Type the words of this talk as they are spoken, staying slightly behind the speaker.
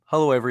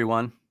Hello,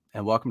 everyone,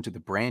 and welcome to the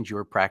Brand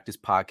Your Practice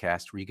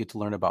podcast, where you get to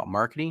learn about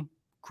marketing,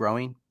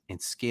 growing,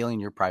 and scaling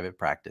your private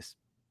practice.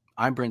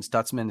 I'm Brent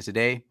Stutzman, and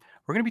today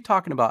we're going to be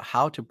talking about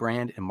how to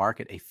brand and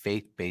market a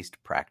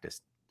faith-based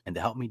practice. And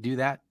to help me do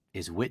that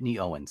is Whitney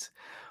Owens.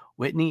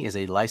 Whitney is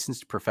a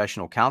licensed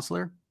professional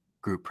counselor,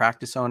 group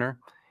practice owner,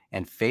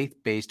 and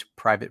faith-based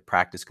private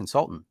practice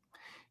consultant.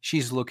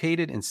 She's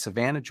located in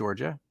Savannah,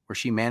 Georgia, where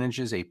she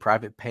manages a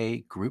private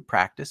pay group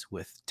practice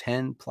with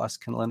 10 plus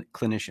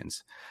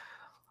clinicians.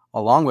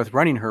 Along with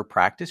running her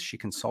practice, she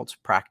consults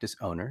practice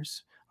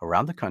owners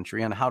around the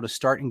country on how to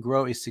start and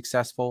grow a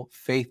successful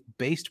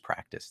faith-based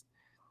practice.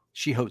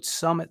 She hosts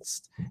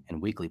summits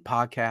and weekly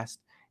podcasts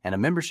and a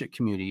membership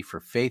community for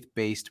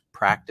faith-based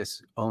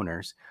practice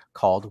owners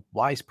called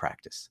Wise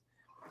Practice.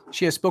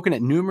 She has spoken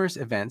at numerous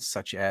events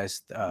such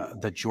as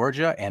the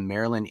Georgia and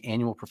Maryland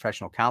Annual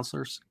Professional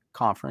Counselors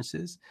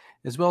Conferences,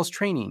 as well as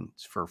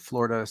trainings for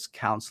Florida's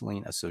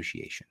Counseling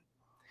Association.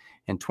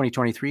 In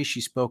 2023, she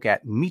spoke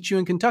at Meet You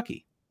in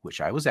Kentucky, which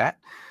I was at,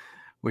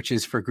 which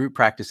is for group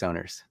practice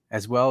owners,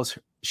 as well as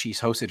she's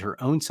hosted her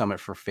own summit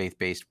for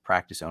faith-based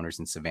practice owners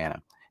in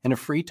Savannah. In her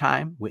free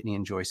time, Whitney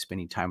enjoys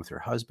spending time with her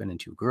husband and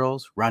 2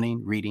 girls,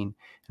 running, reading,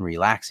 and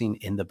relaxing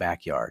in the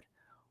backyard.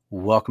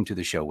 Welcome to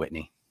the show,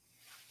 Whitney.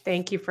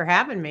 Thank you for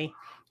having me.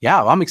 Yeah,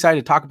 well, I'm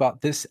excited to talk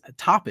about this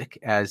topic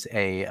as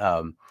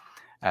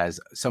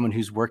someone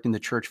who's worked in the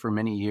church for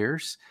many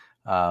years.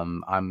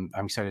 I'm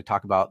excited to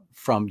talk about,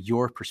 from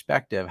your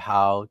perspective,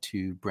 how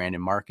to brand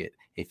and market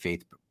a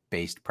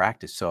faith-based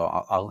practice. So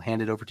I'll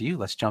hand it over to you.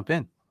 Let's jump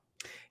in.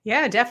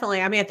 Yeah,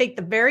 definitely. I mean, I think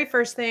the very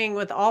first thing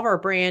with all of our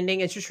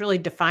branding is just really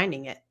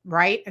defining it,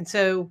 right? And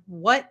so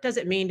what does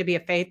it mean to be a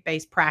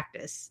faith-based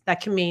practice?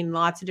 That can mean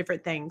lots of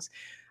different things.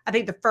 I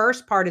think the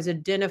first part is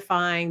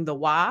identifying the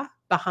why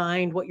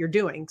behind what you're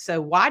doing.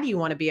 So why do you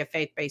want to be a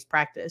faith-based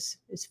practice?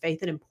 Is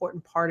faith an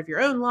important part of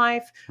your own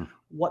life?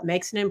 What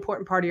makes an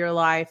important part of your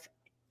life?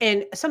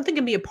 And something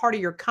can be a part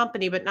of your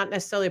company, but not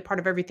necessarily a part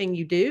of everything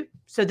you do.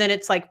 So then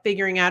it's like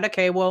figuring out,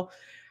 okay, well,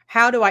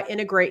 how do I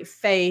integrate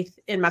faith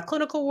in my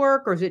clinical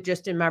work, or is it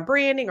just in my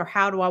branding, or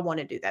how do I want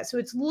to do that? So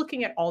it's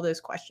looking at all those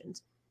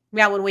questions.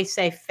 Now, when we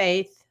say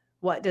faith,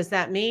 what does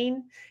that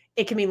mean?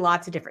 It can mean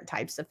lots of different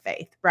types of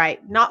faith,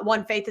 right? Not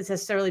one faith is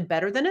necessarily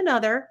better than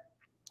another.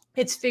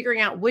 It's figuring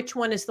out which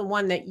one is the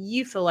one that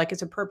you feel like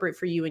is appropriate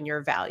for you and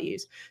your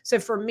values. So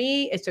for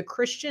me, it's a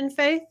Christian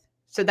faith.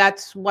 So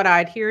that's what I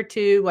adhere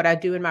to, what I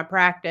do in my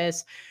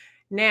practice.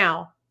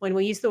 Now, when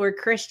we use the word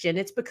Christian,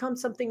 it's become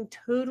something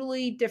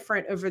totally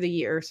different over the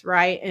years,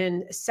 right?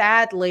 And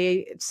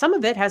sadly, some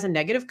of it has a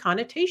negative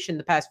connotation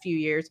the past few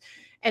years.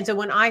 And so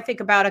when I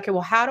think about, okay,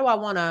 well, how do I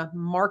want to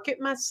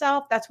market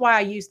myself? That's why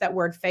I use that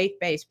word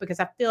faith-based, because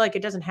I feel like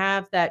it doesn't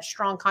have that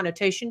strong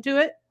connotation to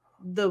it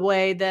the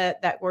way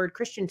that word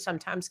Christian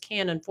sometimes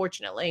can,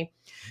 unfortunately.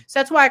 So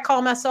that's why I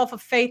call myself a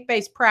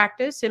faith-based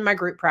practice in my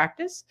group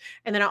practice.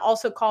 And then I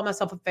also call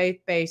myself a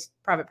faith-based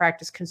private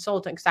practice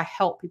consultant, because I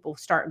help people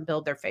start and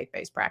build their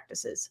faith-based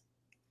practices.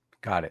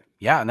 Got it.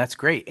 Yeah, and that's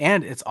great.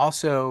 And it's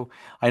also,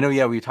 I know,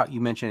 yeah,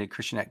 you mentioned it,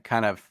 Christian, that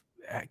kind of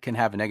can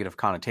have a negative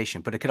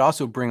connotation, but it could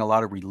also bring a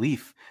lot of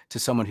relief to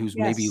someone who's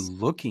maybe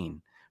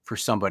looking for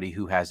somebody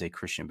who has a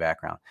Christian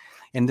background.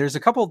 And there's a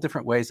couple of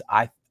different ways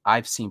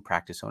I've seen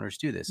practice owners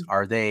do this.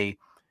 Are they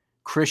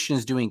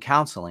Christians doing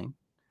counseling,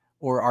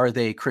 or are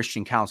they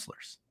Christian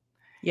counselors?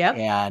 Yep.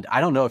 And I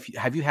don't know if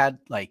have you had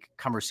like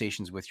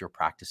conversations with your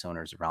practice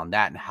owners around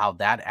that and how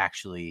that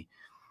actually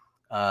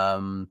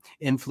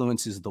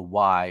influences the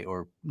why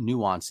or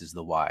nuances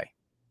the why?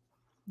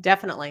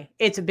 Definitely.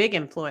 It's a big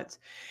influence.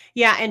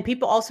 Yeah. And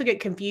people also get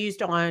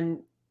confused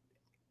on,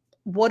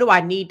 what do I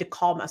need to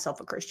call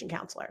myself a Christian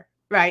counselor?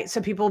 Right.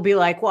 So people will be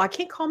like, well, I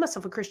can't call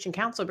myself a Christian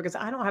counselor because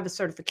I don't have a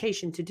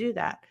certification to do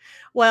that.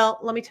 Well,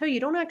 let me tell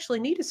you don't actually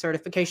need a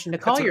certification to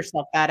call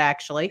yourself that.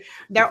 Actually,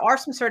 there are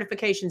some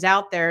certifications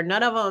out there.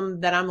 None of them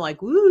that I'm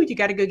like, woo, you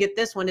got to go get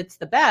this one. It's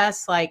the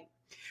best. Like,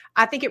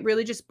 I think it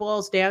really just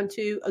boils down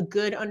to a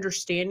good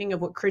understanding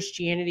of what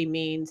Christianity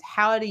means.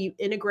 How do you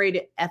integrate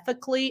it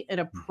ethically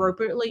and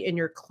appropriately in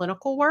your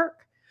clinical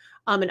work?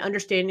 And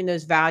understanding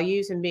those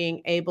values and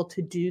being able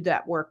to do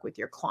that work with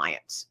your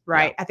clients,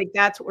 right? Yeah. I think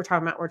that's what we're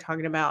talking about. We're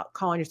talking about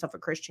calling yourself a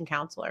Christian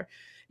counselor.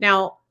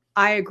 Now,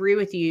 I agree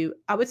with you.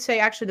 I would say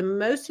actually the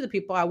most of the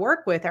people I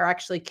work with are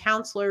actually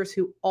counselors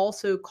who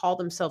also call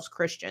themselves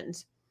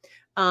Christians.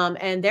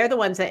 And they're the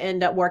ones that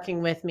end up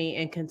working with me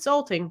in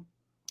consulting.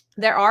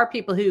 There are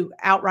people who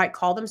outright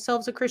call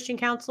themselves a Christian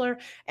counselor.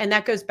 And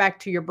that goes back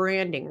to your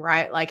branding,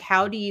 right? Like,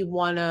 how do you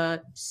want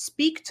to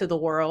speak to the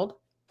world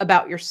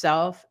about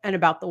yourself and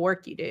about the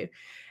work you do?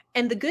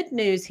 And the good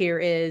news here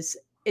is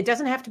it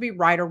doesn't have to be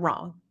right or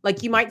wrong.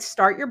 Like, you might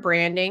start your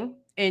branding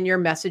and your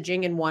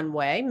messaging in one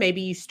way. Maybe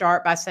you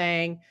start by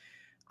saying,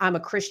 I'm a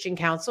Christian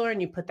counselor,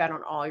 and you put that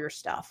on all your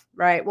stuff,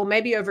 right? Well,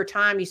 maybe over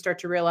time you start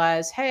to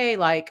realize, hey,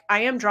 like, I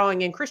am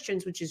drawing in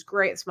Christians, which is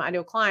great. It's my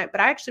ideal client, but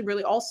I actually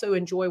really also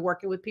enjoy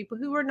working with people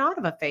who are not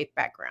of a faith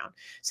background.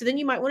 So then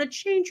you might want to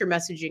change your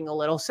messaging a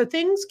little. So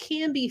things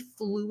can be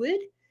fluid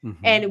Hmm.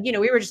 And,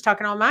 we were just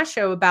talking on my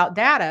show about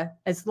data.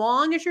 As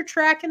long as you're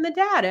tracking the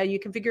data, you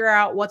can figure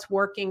out what's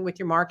working with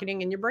your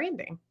marketing and your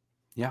branding.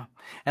 Yeah.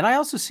 And I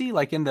also see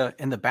like in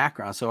the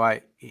background. So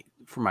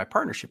for my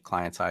partnership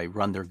clients, I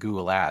run their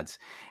Google ads,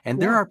 and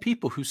there Yeah, are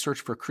people who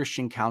search for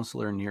Christian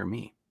counselor near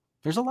me.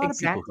 There's a lot of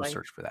people who exactly.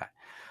 search for that.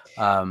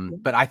 Yeah.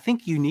 But I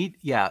think you need,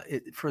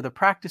 for the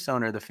practice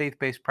owner, the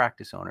faith-based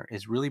practice owner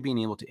is really being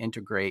able to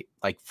integrate,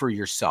 like for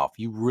yourself,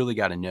 you really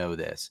got to know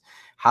this.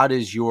 How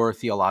does your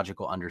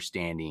theological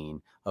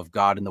understanding of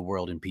God and the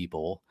world and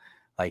people,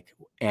 like,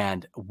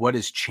 and what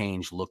does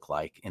change look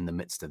like in the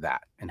midst of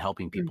that and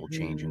helping people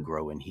change and Mhm.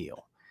 grow and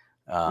heal?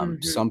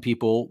 Mhm. Some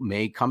people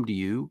may come to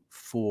you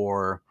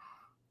for,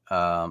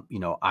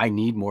 I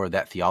need more of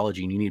that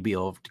theology, and you need to be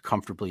able to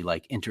comfortably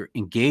like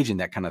engage in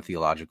that kind of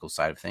theological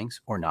side of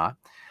things or not.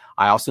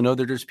 I also know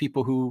that there's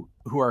people who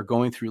are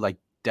going through like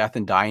death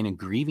and dying and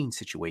grieving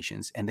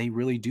situations, and they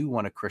really do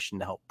want a Christian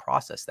to help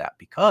process that,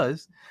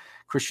 because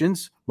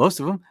Christians, most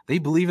of them, they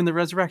believe in the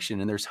resurrection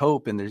and there's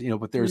hope, and there's,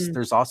 but Mm.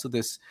 there's also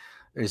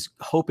there's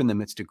hope in the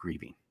midst of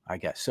grieving, I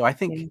guess. So I Yeah.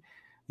 think,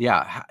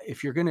 yeah,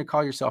 if you're going to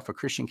call yourself a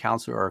Christian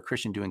counselor or a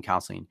Christian doing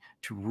counseling,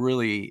 to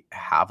really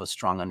have a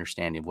strong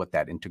understanding of what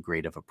that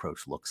integrative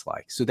approach looks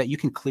like, so that you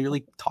can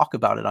clearly talk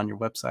about it on your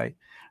website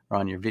or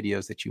on your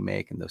videos that you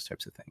make and those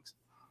types of things.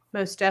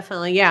 Most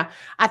definitely. Yeah.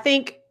 I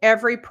think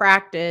every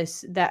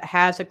practice that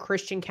has a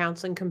Christian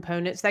counseling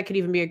components, that could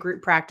even be a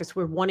group practice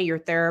where one of your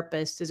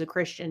therapists is a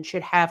Christian,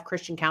 should have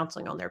Christian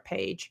counseling on their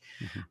page.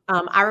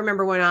 Mhm. I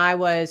remember when I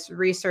was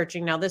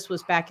researching, now this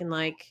was back in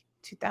like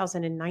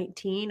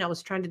 2019, I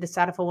was trying to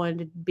decide if I wanted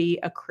to be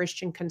a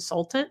Christian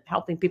consultant,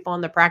 helping people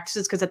on their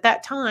practices. Because at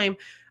that time,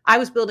 I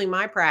was building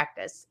my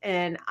practice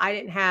and I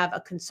didn't have a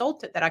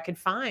consultant that I could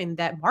find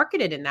that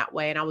marketed in that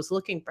way. And I was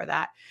looking for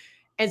that.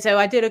 And so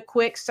I did a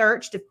quick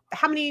search to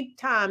how many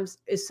times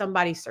is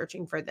somebody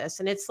searching for this?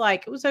 And it's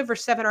like, it was over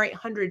 700 or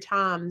 800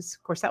 times.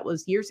 Of course, that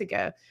was years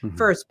ago, Mhm.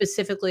 for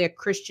specifically a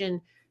Christian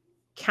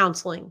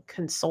counseling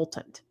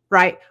consultant,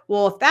 right?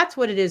 Well, if that's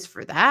what it is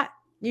for that,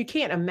 you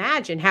can't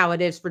imagine how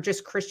it is for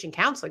just Christian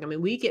counseling. I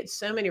mean, we get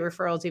so many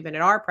referrals even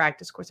at our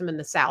practice. Of course, I'm in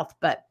the South,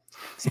 but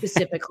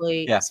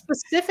specifically Yeah.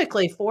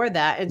 specifically for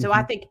that. And so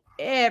I Mhm. think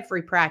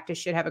every practice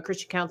should have a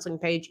Christian counseling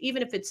page,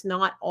 even if it's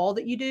not all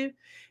that you do.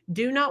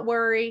 Do not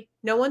worry.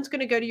 No one's going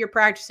to go to your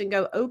practice and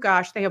go, "Oh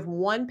gosh, they have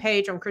one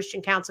page on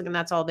Christian counseling and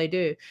that's all they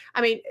do."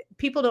 I mean,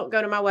 people don't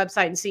go to my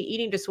website and see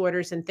eating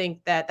disorders and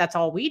think that that's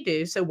all we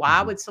do. So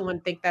why Mhm. would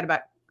someone think that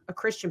about a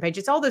Christian page?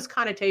 It's all those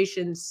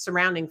connotations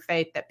surrounding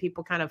faith that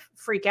people kind of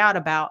freak out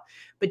about,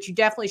 but you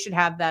definitely should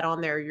have that on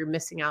there. You're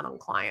missing out on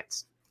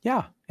clients.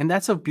 Yeah, and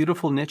that's a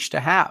beautiful niche to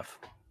have.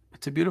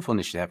 It's a beautiful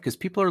niche to have because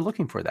people are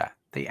looking for that.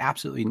 They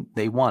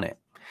want it,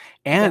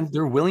 and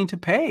they're Definitely. willing to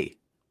pay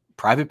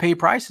private pay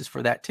prices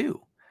for that too.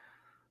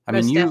 I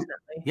mean, Most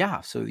definitely.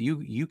 yeah, so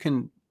you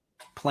can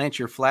plant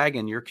your flag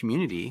in your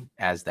community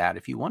as that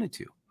if you wanted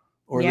to,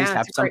 or at least Yeah,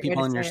 have it's a some great way to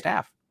people in your say it.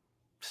 staff.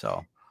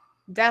 So,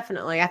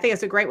 Definitely. I think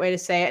it's a great way to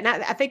say it. And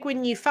I think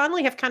when you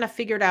finally have kind of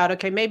figured out,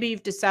 okay, maybe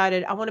you've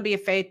decided I want to be a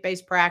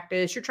faith-based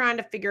practice, you're trying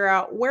to figure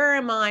out, where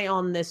am I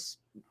on this,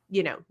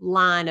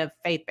 line of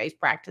faith-based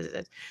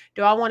practices?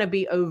 Do I want to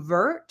be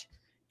overt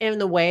in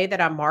the way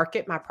that I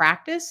market my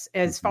practice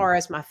as mhm. far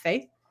as my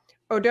faith?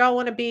 Or do I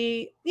want to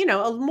be,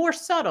 a more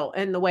subtle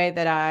in the way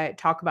that I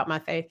talk about my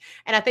faith?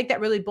 And I think that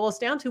really boils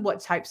down to, what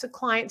types of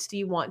clients do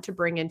you want to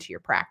bring into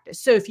your practice?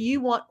 So if you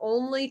want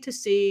only to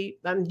see,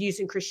 I'm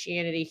using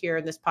Christianity here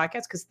in this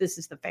podcast because this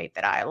is the faith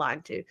that I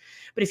align to.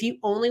 But if you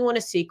only want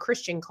to see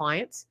Christian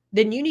clients,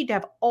 then you need to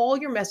have all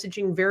your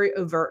messaging very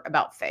overt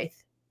about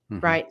faith,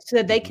 Mhm. right? So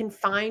that they Mhm. can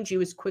find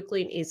you as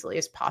quickly and easily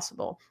as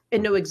possible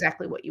and know Mhm.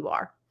 exactly what you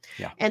are.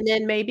 Yeah. And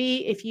then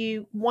maybe if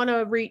you want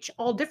to reach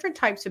all different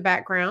types of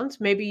backgrounds,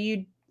 maybe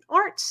you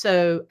aren't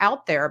so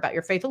out there about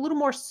your faith, a little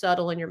more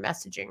subtle in your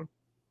messaging.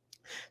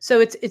 So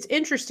it's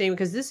interesting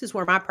because this is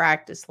where my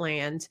practice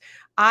lands.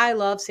 I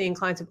love seeing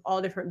clients of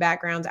all different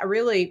backgrounds. I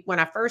really, when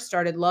I first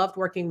started, loved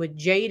working with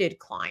jaded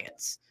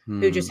clients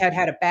who just Mm,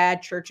 had a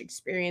bad church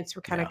experience,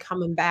 were kind of yeah.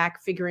 coming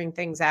back, figuring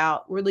things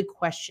out, really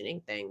questioning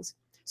things.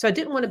 So I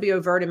didn't want to be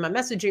overt in my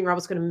messaging, or I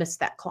was going to miss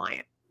that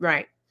client.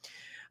 Right.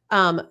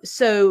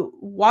 So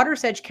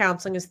Water's Edge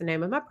Counseling is the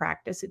name of my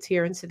practice. It's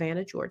here in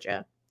Savannah,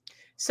 Georgia.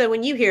 So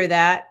when you hear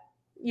that,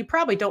 you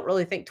probably don't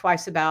really think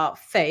twice about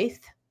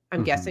faith.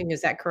 I'm Mhm. guessing.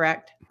 Is that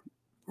correct?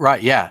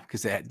 Right, yeah,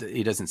 'cause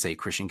it doesn't say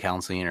Christian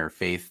counseling or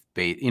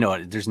faith-based,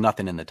 there's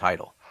nothing in the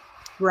title.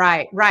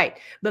 Right, right.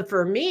 But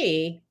for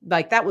me,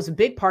 like, that was a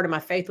big part of my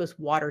faith, was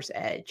Water's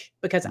Edge,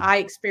 because Mhm. I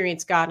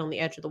experienced God on the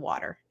edge of the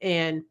water.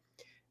 And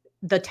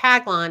the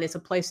tagline is, a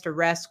place to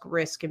rest,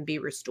 risk, and be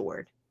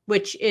restored,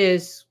 which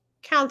is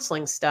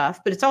counseling stuff,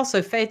 but it's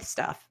also faith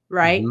stuff,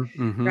 right? Mhm,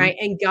 mhm. Right.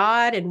 And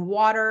God and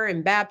water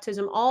and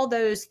baptism, all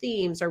those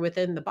themes are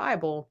within the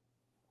Bible.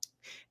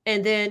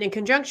 And then in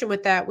conjunction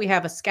with that, we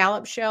have a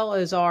scallop shell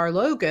as our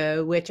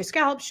logo, which a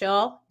scallop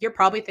shell, you're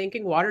probably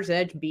thinking Water's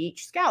Edge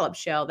Beach scallop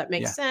shell. That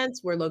makes Yeah.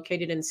 sense. We're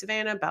located in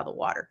Savannah by the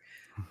water.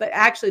 But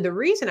actually, the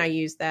reason I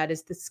use that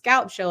is the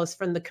scalp shell is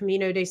from the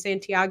Camino de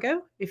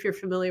Santiago, if you're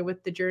familiar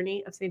with the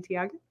journey of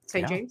Santiago,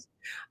 St. Yeah. James.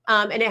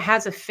 And it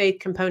has a faith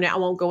component. I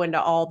won't go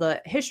into all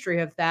the history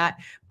of that,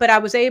 but I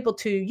was able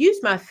to use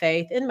my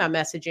faith in my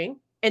messaging.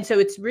 And so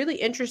it's really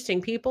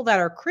interesting. People that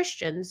are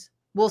Christians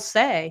will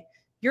say,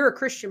 you're a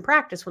Christian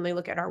practice when they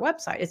look at our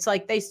website. It's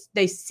like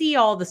they see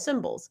all the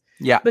symbols.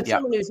 Yeah. But Yeah.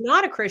 someone who's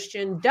not a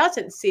Christian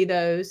doesn't see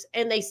those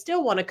and they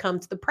still want to come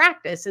to the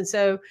practice. And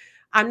so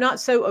I'm not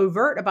so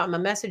overt about my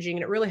messaging,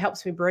 and it really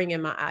helps me bring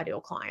in my ideal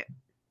client.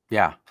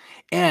 Yeah.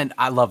 And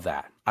I love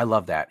that. I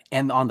love that.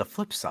 And on the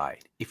flip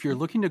side, if you're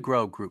looking to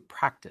grow group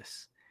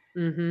practice,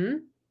 Mm-hmm.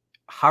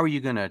 how are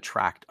you going to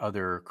attract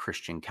other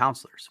Christian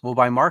counselors? Well,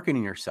 by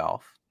marketing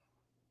yourself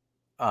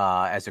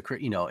as a,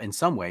 in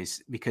some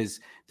ways, because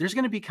there's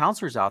going to be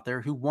counselors out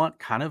there who want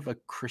kind of a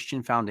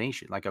Christian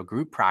foundation, like a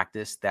group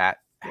practice that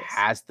Yes.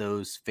 has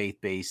those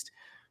faith-based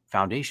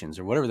foundations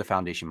or whatever the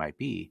foundation might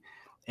be.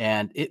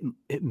 And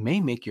it may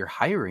make your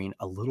hiring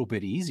a little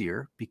bit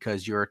easier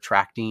because you're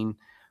attracting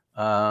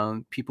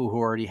people who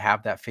already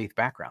have that faith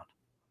background.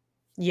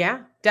 Yeah,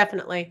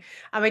 definitely.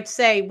 I would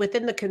say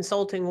within the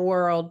consulting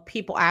world,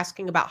 people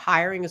asking about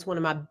hiring is one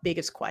of my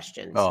biggest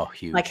questions. Oh, Like,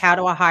 huge. how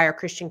do I hire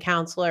Christian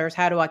counselors?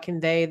 How do I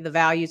convey the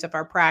values of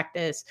our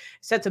practice?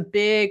 So that's a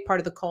big part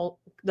of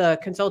the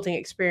consulting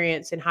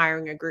experience in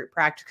hiring a group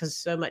practice because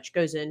so much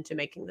goes into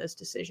making those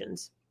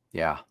decisions.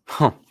 Yeah.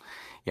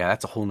 Yeah,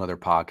 that's a whole nother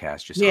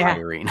podcast, just Yeah,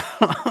 hiring.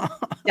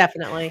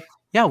 definitely.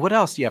 Yeah, what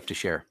else do you have to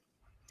share?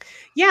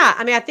 Yeah,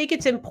 I mean, I think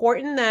it's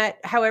important that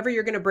however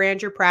you're going to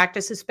brand your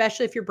practice,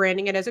 especially if you're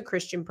branding it as a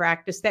Christian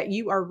practice, that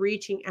you are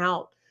reaching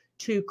out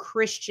to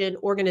Christian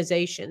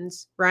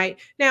organizations, right?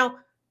 Now,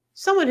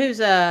 someone who's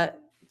a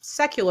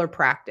secular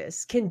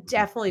practice can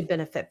definitely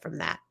benefit from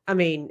that. I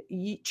mean,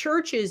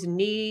 churches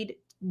need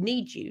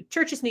you.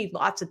 Churches need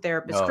lots of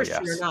therapists, Oh,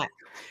 Christian or yes. not.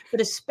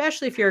 But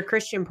especially if you're a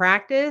Christian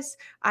practice,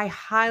 I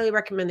highly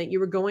recommend that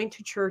you are going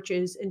to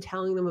churches and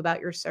telling them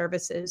about your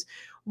services.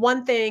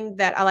 One thing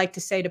that I like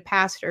to say to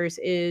pastors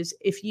is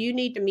if you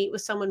need to meet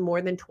with someone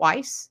more than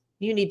twice,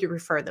 you need to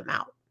refer them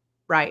out,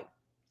 right?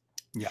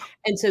 Yeah.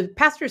 And so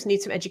pastors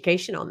need some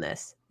education on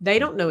this. They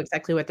don't know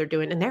exactly what they're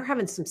doing, and they're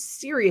having some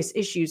serious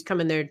issues come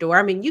in their door.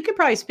 I mean, you could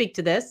probably speak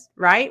to this,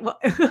 right? Well,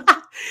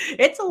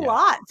 it's a Yeah.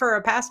 lot for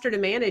a pastor to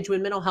manage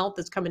when mental health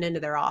is coming into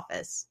their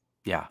office.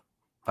 Yeah.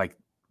 Like,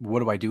 what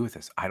do I do with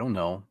this? I don't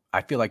know.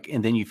 I feel like,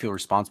 and then you feel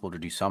responsible to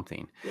do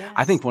something.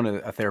 I think Yes. one of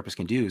a therapist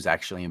can do is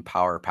actually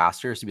empower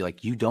pastors to be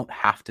like, you don't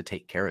have to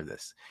take care of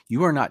this.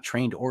 You are not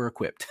trained or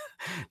equipped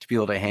to be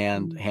able to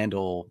Mhm.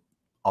 handle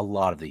a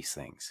lot of these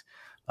things.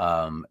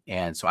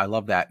 And so I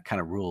love that kind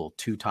of rule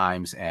 2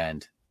 times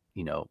and,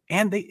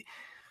 and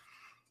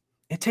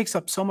it takes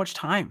up so much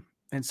time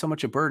and so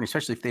much a burden,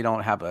 especially if they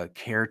don't have a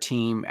care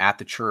team at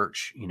the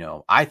church.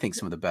 I think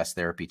some of the best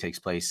therapy takes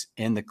place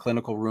in the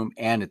clinical room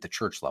and at the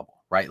church level,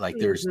 right? Like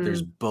there's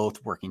Mhm.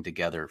 both working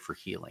together for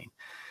healing.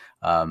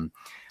 Um,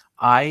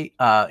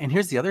 and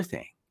here's the other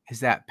thing is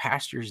that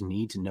pastors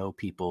need to know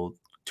people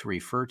to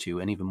refer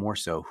to, and even more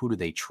so, who do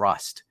they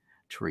trust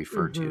to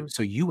refer to? Mhm.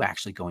 So you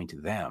actually going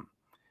to them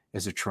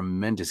is a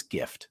tremendous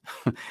gift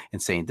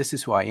and saying, this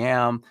is who I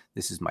am.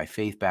 This is my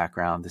faith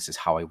background. This is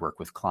how I work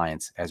with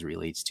clients as it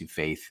relates to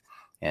faith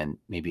and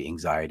maybe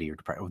anxiety or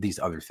depression or these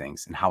other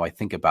things and how I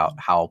think about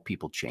how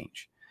people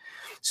change.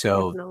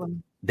 So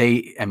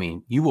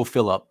Definitely. you will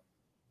fill up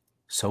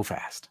so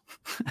fast.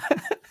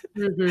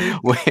 Mhm.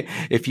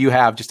 If you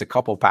have just a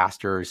couple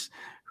pastors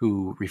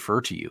who refer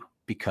to you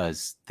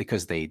because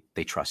they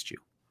trust you.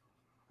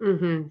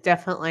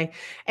 Definitely.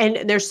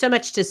 And there's so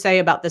much to say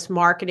about this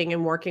marketing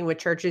and working with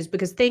churches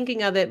because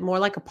thinking of it more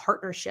like a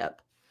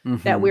partnership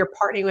that Hmm. we're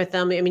partnering with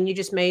them. I mean, you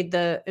just made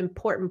the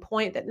important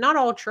point that not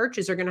all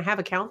churches are going to have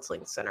a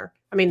counseling center.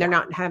 I mean, they're Yeah.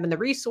 not having the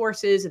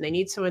resources and they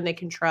need someone they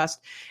can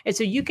trust. And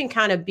so you can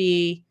kind of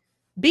be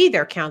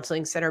their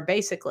counseling center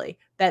basically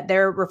that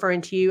they're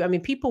referring to you. I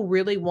mean, people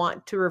really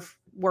want to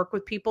work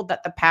with people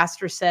that the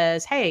pastor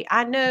says, "Hey,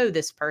 I know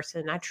this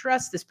person. I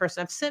trust this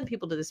person. I've sent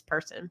people to this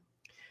person."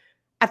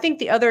 I think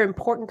the other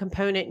important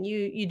component, and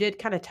you did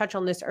kind of touch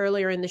on this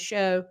earlier in the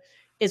show,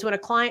 is when a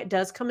client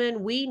does come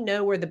in, we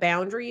know where the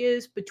boundary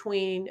is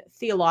between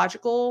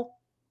theological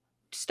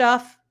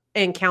stuff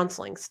and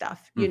counseling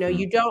stuff. You know, Hmm.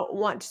 you don't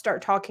want to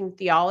start talking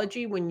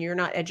theology when you're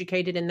not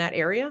educated in that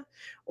area,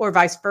 or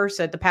vice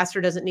versa. The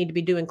pastor doesn't need to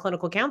be doing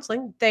clinical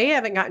counseling. They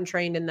haven't gotten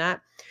trained in that.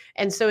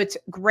 And so it's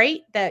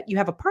great that you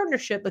have a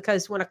partnership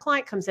because when a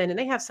client comes in and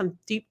they have some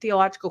deep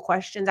theological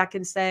questions, I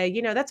can say,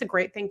 that's a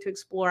great thing to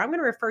explore. I'm going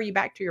to refer you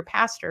back to your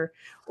pastor,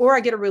 or I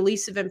get a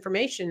release of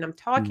information. I'm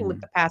talking with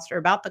Hmm. the pastor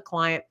about the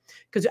client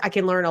because I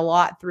can learn a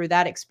lot through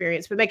that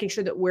experience, but making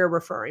sure that we're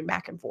referring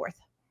back and forth.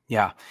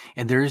 Yeah.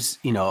 And there's,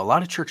 a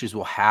lot of churches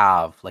will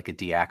have like a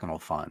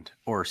diaconal fund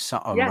or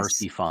a Yes.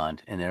 mercy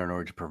fund in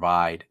order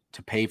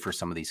to pay for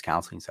some of these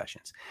counseling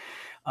sessions.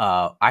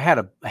 I had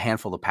a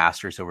handful of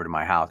pastors over to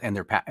my house and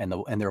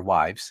their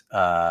wives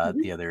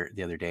Mhm. the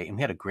other day, and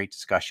we had a great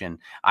discussion.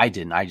 I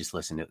didn't. I just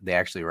listened. They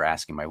actually were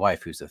asking my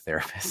wife, who's a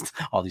therapist,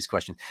 all these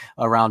questions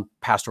around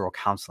pastoral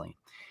counseling.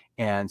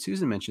 And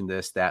Susan mentioned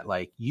this, that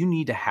like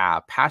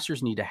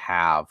pastors need to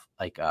have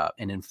like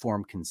an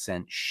informed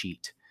consent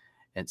sheet.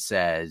 It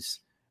says,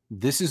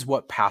 this is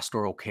what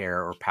pastoral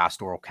care or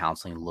pastoral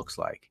counseling looks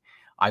like.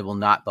 I will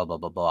not blah, blah,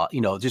 blah, blah,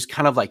 just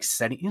kind of like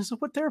setting, this is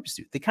what therapists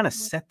do. They kind of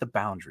set the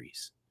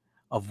boundaries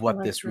of I what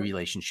like this that.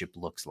 relationship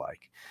looks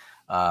like.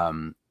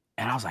 And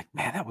I was like,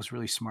 man, that was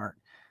really smart.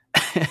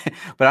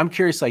 But I'm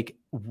curious, like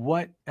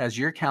what, as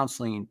you're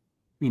counseling,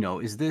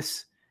 is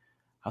this,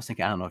 I was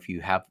thinking, I don't know if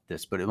you have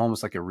this, but it's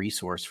almost like a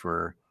resource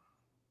for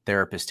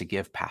therapists to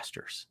give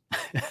pastors,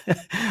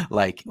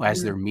 like as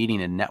Mhm. they're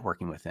meeting and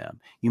networking with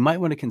them. You might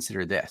want to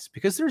consider this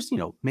because there's,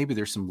 maybe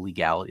there's some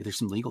legality, there's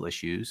some legal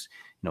issues.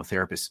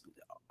 Therapists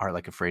are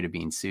like afraid of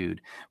being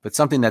sued, but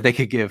something that they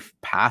could give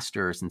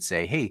pastors and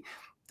say, hey,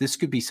 this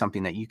could be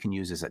something that you can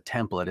use as a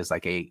template, as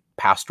like a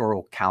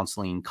pastoral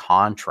counseling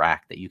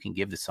contract that you can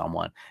give to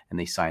someone and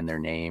they sign their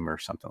name or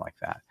something like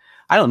that.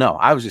 I don't know.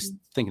 I was just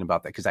thinking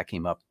about that because that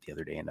came up the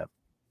other day in a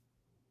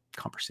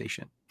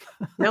conversation.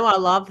 No, I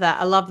love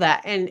that. I love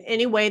that. And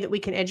any way that we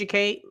can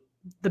educate,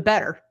 the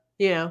better,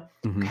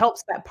 Mm-hmm.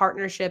 helps that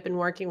partnership and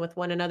working with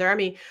one another. I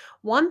mean,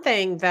 one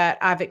thing that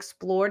I've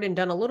explored and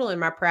done a little in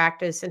my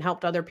practice and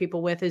helped other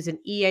people with is an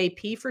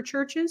EAP for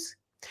churches.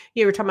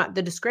 You were talking about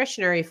the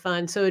discretionary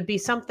fund. So it'd be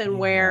something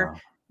where Yeah.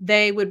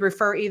 they would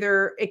refer,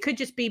 either it could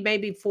just be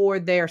maybe for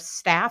their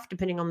staff,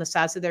 depending on the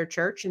size of their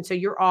church. And so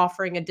you're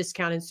offering a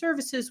discount in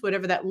services,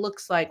 whatever that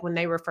looks like when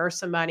they refer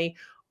somebody,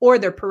 or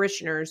their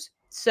parishioners.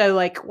 So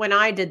like when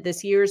I did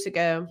this years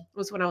ago,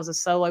 was when I was a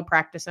solo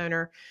practice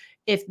owner.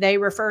 If they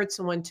referred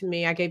someone to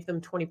me, I gave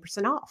them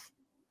 20% off,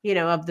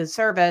 of the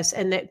service.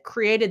 And that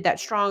created that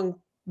strong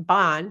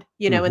bond,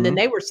 and then Mm-hmm.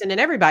 they were sending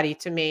everybody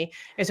to me.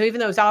 And so even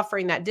though I was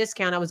offering that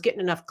discount, I was getting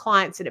enough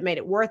clients that it made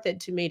it worth it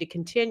to me to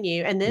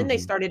continue. And then they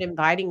Mm-hmm. started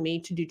inviting me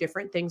to do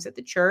different things at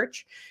the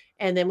church.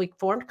 And then we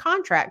formed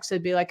contracts. So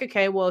it'd be like,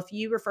 okay, well, if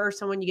you refer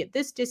someone, you get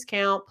this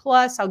discount.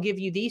 Plus, I'll give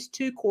you these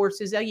 2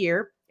 courses a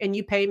year and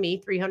you pay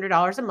me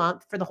 $300 a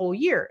month for the whole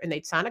year. And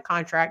they'd sign a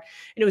contract.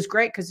 And it was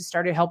great because it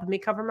started helping me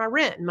cover my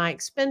rent and my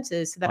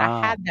expenses so that I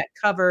Wow. had that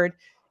covered.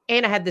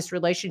 And I had this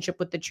relationship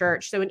with the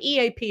church. So an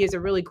EAP is a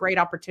really great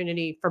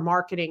opportunity for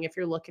marketing if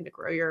you're looking to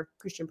grow your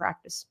Christian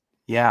practice.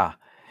 Yeah.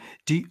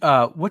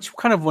 What's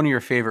kind of one of your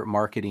favorite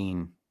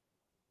marketing,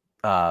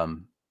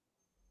 um,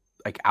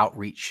 like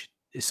outreach?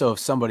 So if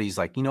somebody's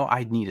like,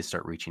 I need to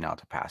start reaching out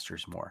to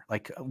pastors more,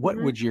 like what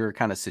Mhm. would your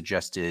kind of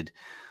suggested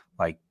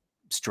like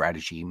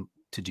strategy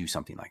to do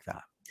something like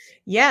that?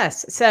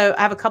 Yes. So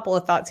I have a couple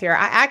of thoughts here.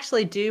 I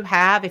actually do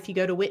have, if you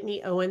go to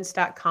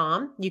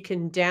whitneyowens.com, you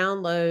can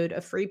download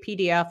a free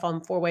PDF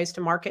on 4 ways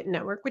to market and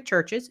network with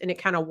churches, and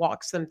it kind of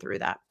walks them through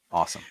that.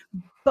 Awesome.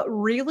 But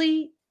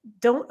really,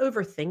 don't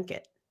overthink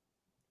it.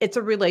 It's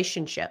a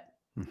relationship.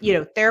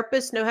 Mm-hmm.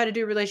 Therapists know how to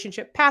do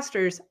relationship.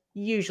 Pastors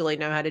usually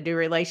know how to do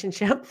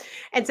relationship.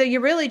 And so you're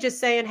really just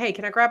saying, hey,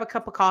 can I grab a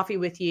cup of coffee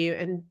with you?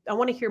 And I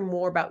want to hear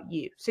more about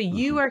you. So Mm-hmm.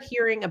 you are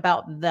hearing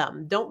about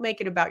them. Don't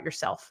make it about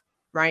yourself,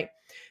 right?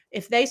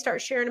 If they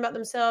start sharing about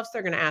themselves,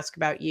 they're going to ask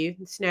about you.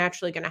 It's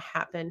naturally going to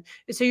happen.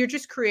 And so you're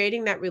just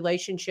creating that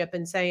relationship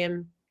and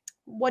saying,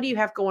 what do you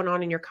have going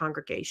on in your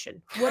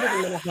congregation? What are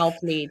the mental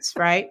health needs,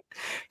 right?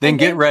 Then And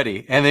get then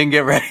ready and then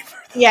get ready.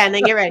 yeah, and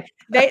then get ready.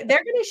 They're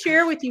gonna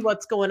share with you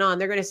what's going on.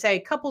 They're gonna say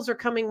couples are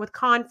coming with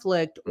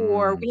conflict,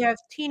 or we Mm, have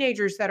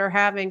teenagers that are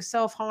having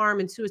self-harm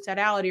and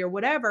suicidality or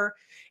whatever.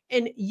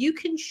 And you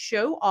can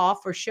show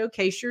off or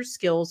showcase your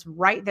skills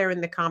right there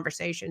in the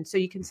conversation. So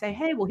you can say, mhm.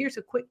 hey, well, here's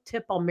a quick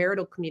tip on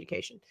marital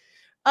communication.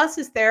 Us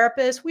as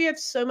therapists, we have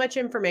so much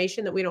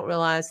information that we don't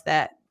realize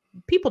that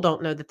people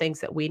don't know the things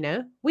that we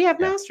know. We have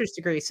Yeah. master's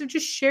degrees. So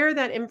just share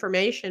that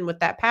information with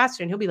that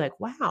pastor and he'll be like,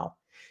 wow,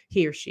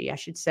 he or she, I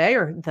should say,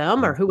 or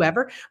them or Mhm.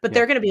 whoever, but Yeah.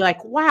 they're going to be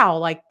like, wow,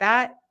 like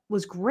that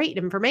was great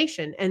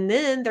information. And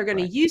then they're going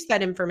to Right. use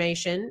that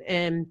information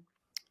and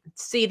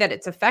see that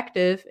it's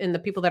effective in the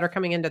people that are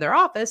coming into their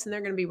office and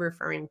they're going to be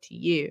referring to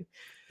you.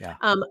 Yeah.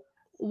 Um,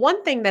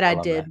 One thing that I I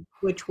love that. did,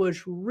 which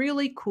was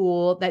really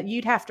cool, that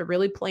you'd have to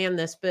really plan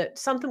this, but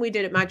something we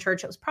did at my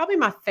church, it was probably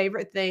my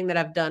favorite thing that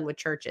I've done with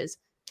churches,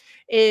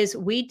 is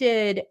we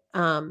did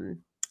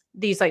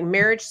these like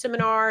marriage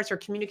seminars or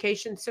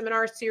communication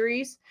seminar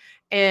series.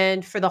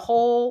 And for the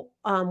whole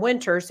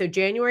winter, so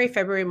January,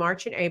 February,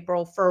 March, and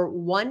April, for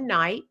one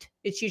night,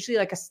 it's usually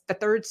like the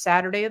third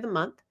Saturday of the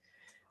month,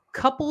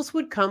 couples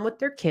would come with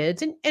their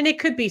kids. And it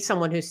could be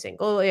someone who's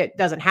single. It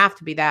doesn't have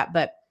to be that.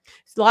 But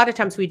a lot of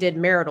times we did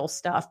marital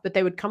stuff, but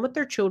they would come with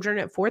their children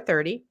at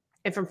 4:30.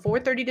 And from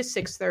 4:30 to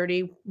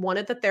 6:30, one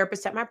of the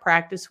therapists at my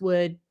practice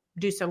would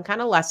do some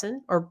kind of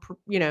lesson or,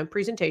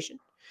 presentation.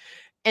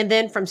 And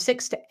then from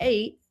 6 to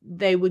 8,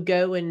 they would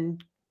go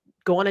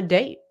on a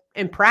date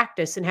and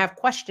practice and have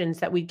questions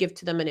that we give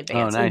to them in Oh,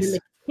 advance. And then nice.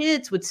 the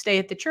kids would stay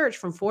at the church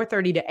from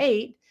 4:30 to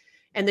 8,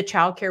 and the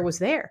childcare was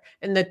there.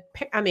 And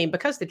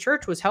because the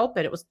church was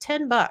helping, it was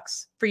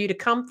 $10 for you to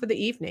come for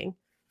the evening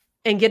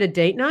and get a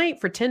date night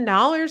for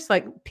 $10.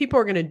 Like, people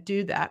are going to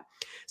do that.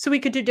 So we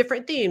could do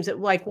different themes. Like, I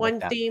like one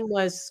that. theme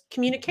was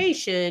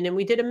communication, and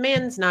we did a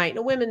men's night and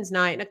a women's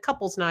night and a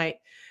couples night.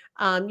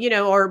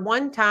 Or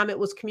one time it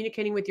was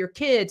communicating with your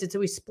kids. And so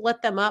we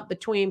split them up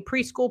between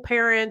preschool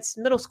parents,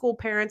 middle school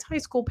parents, high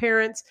school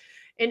parents.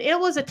 And it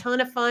was a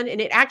ton of fun. And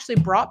it actually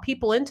brought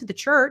people into the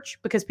church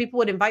because people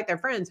would invite their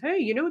friends. Hey,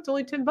 it's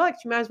only $10.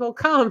 You might as well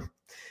come.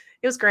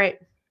 It was great.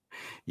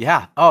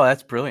 Yeah. Oh,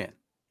 that's brilliant.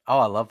 Oh,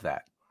 I love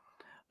that.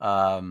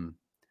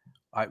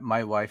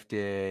 My wife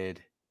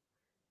did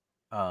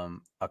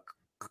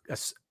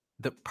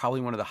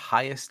probably one of the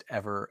highest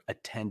ever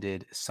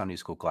attended Sunday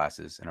school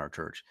classes in our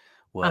church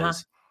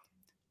was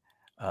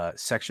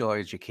sexual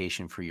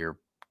education for your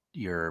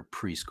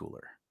preschooler.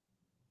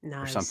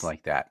 Nice. Or something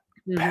like that.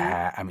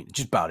 Mhm. I mean,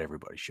 just about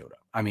everybody showed up.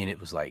 I mean, it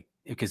was like,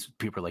 because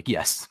people are like,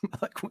 yes,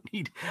 like,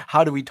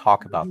 how do we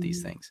talk about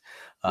these things?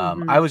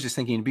 I was just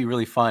thinking it'd be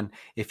really fun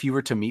if you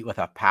were to meet with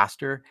a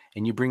pastor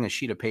and you bring a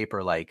sheet of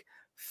paper, like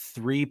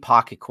 3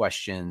 pocket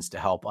questions to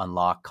help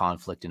unlock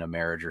conflict in a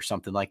marriage or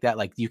something like that.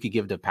 Like, you could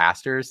give to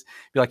pastors,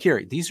 be like,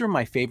 here, these are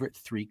my favorite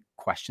 3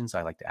 questions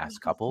I like to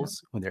ask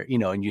couples when they're,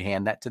 and you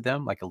hand that to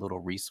them like a little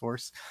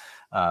resource.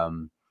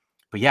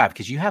 But yeah,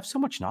 because you have so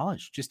much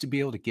knowledge just to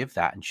be able to give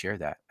that and share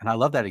that. And I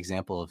love that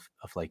example of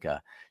like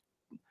a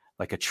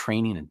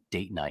training and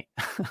date night.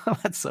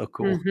 That's so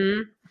cool.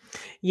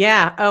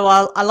 Yeah.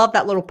 Oh, I love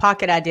that little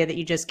pocket idea that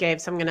you just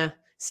gave. So I'm going to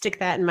stick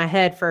that in my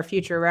head for a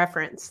future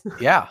reference.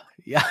 Yeah.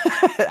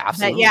 But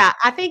Absolutely. yeah,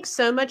 I think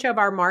so much of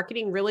our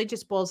marketing really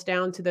just boils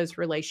down to those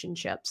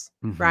relationships,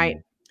 right?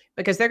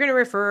 Because they're going to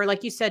refer,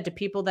 like you said, to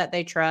people that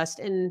they trust.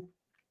 And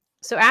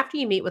so after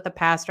you meet with a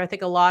pastor, I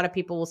think a lot of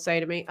people will say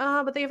to me,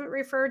 oh, but they haven't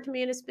referred to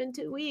me and it's been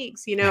 2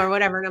 weeks, or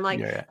whatever. And I'm like,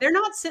 Yeah. they're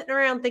not sitting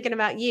around thinking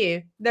about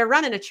you. They're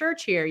running a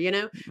church here,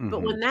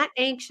 But when that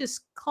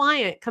anxious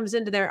client comes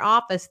into their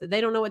office that they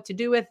don't know what to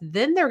do with,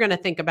 then they're going to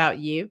think about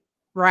you,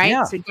 right?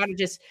 Yeah. So you got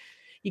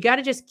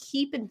to just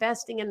keep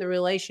investing in the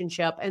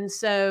relationship. And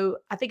so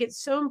I think it's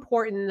so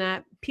important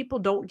that people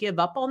don't give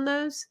up on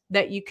those,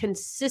 that you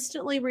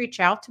consistently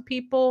reach out to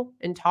people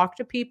and talk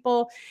to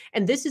people.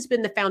 And this has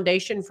been the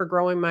foundation for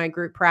growing my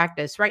group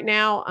practice. Right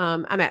now,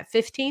 I'm at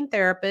 15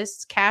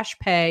 therapists, cash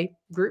pay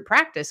group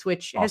practice,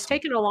 which has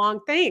taken a long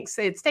thanks.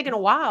 It's taken a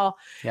while.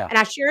 Yeah. And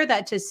I share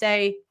that to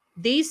say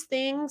these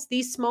things,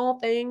 these small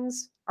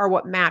things are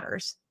what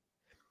matters.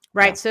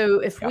 Right. Yeah.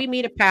 So if we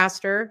meet a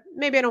pastor,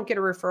 maybe I don't get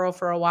a referral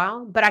for a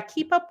while, but I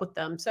keep up with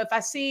them. So if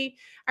I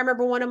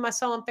remember one of them I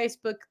saw on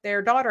Facebook,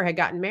 their daughter had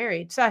gotten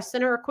married. So I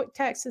sent her a quick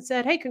text and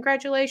said, hey,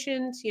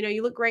 congratulations.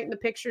 You look great in the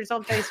pictures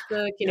on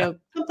Facebook,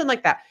 something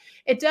like that.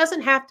 It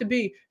doesn't have to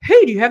be,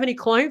 hey, do you have any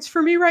clients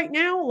for me right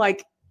now?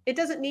 Like, it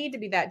doesn't need to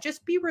be that.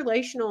 Just be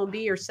relational and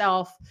be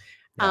yourself.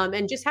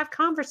 And just have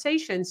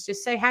conversations.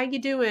 Just say, how you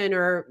doing?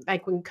 Or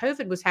like when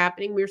COVID was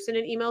happening, we were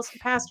sending emails to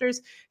pastors.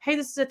 Hey,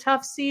 this is a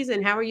tough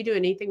season. How are you doing?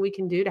 Anything we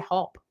can do to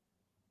help?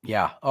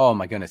 Yeah. Oh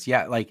my goodness.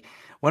 Yeah. Like,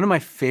 one of my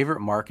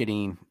favorite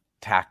marketing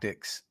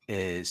tactics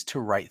is to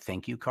write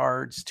thank you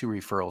cards to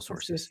referral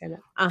sources.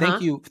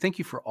 Thank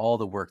you for all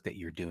the work that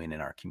you're doing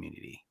in our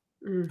community.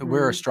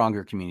 We're a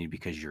stronger community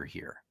because you're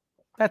here.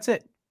 That's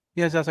it.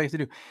 Yes, that's what you have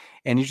to do.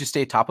 And you just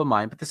stay top of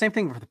mind. But the same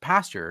thing for the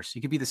pastors.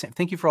 You could be the same.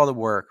 Thank you for all the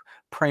work.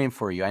 Praying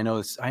for you. I know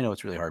it's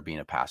really hard being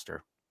a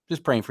pastor.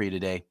 Just praying for you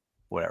today.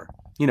 Whatever.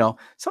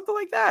 Something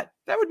like that.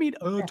 That would mean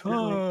a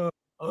ton.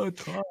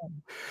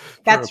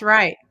 That's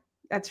right.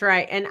 That's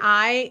right. And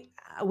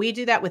we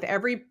do that with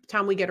every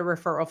time we get a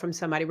referral from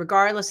somebody,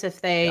 regardless if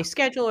they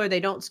schedule or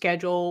they don't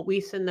schedule. We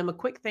send them a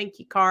quick thank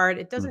you card.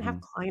 It doesn't have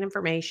client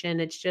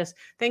information. It's just,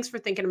 thanks for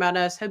thinking about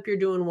us. Hope you're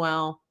doing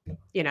well.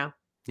 Yeah.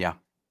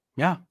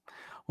 Yeah.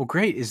 Well,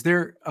 great. Is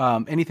there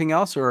anything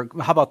else, or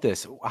how about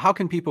this? How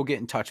can people get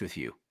in touch with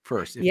you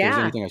first? If there's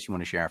anything else you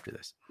want to share after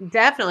this.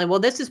 Definitely. Well,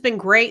 this has been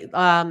great.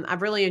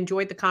 I've really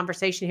enjoyed the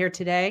conversation here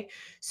today.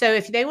 So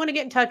if they want to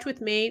get in touch with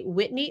me,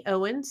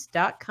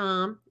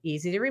 WhitneyOwens.com,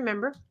 easy to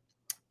remember.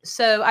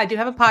 So I do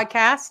have a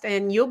podcast,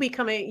 and you'll be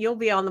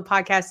on the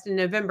podcast in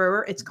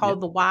November. It's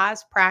called the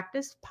Wise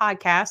Practice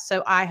Podcast.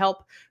 So I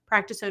help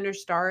practice owners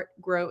start,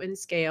 grow, and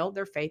scale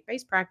their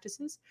faith-based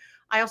practices.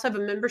 I also have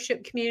a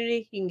membership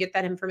community. You can get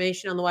that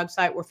information on the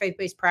website, where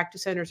faith-based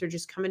practice owners are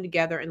just coming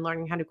together and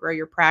learning how to grow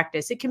your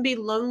practice. It can be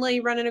lonely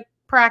running a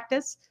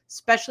practice,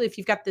 especially if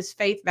you've got this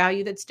faith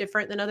value that's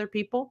different than other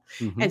people.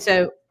 And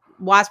so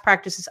Wise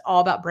Practice is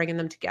all about bringing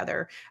them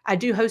together. I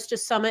do host a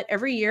summit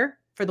every year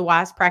for the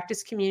Wise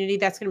Practice community.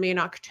 That's going to be in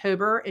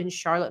October in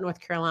Charlotte, North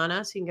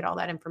Carolina. So you can get all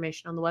that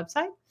information on the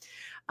website.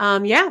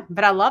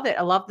 But I love it.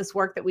 I love this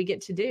work that we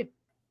get to do.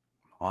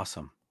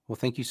 Awesome. Well,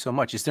 thank you so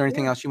much. Is there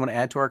anything else you want to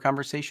add to our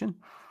conversation?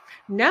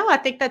 No, I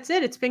think that's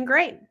it. It's been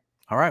great.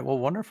 All right. Well,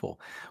 wonderful.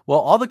 Well,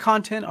 all the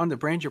content on the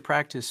Brand Your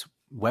Practice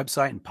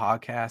website and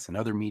podcasts and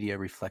other media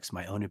reflects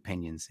my own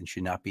opinions and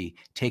should not be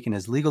taken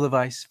as legal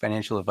advice,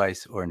 financial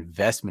advice, or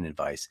investment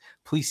advice.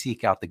 Please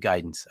seek out the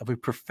guidance of a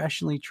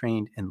professionally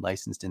trained and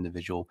licensed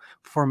individual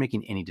before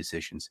making any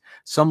decisions.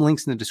 Some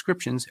links in the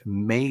descriptions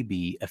may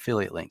be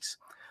affiliate links.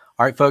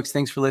 All right, folks,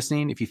 thanks for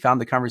listening. If you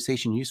found the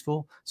conversation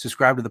useful,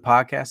 subscribe to the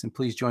podcast and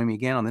please join me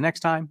again on the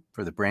next time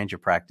for the Brand Your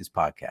Practice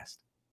podcast.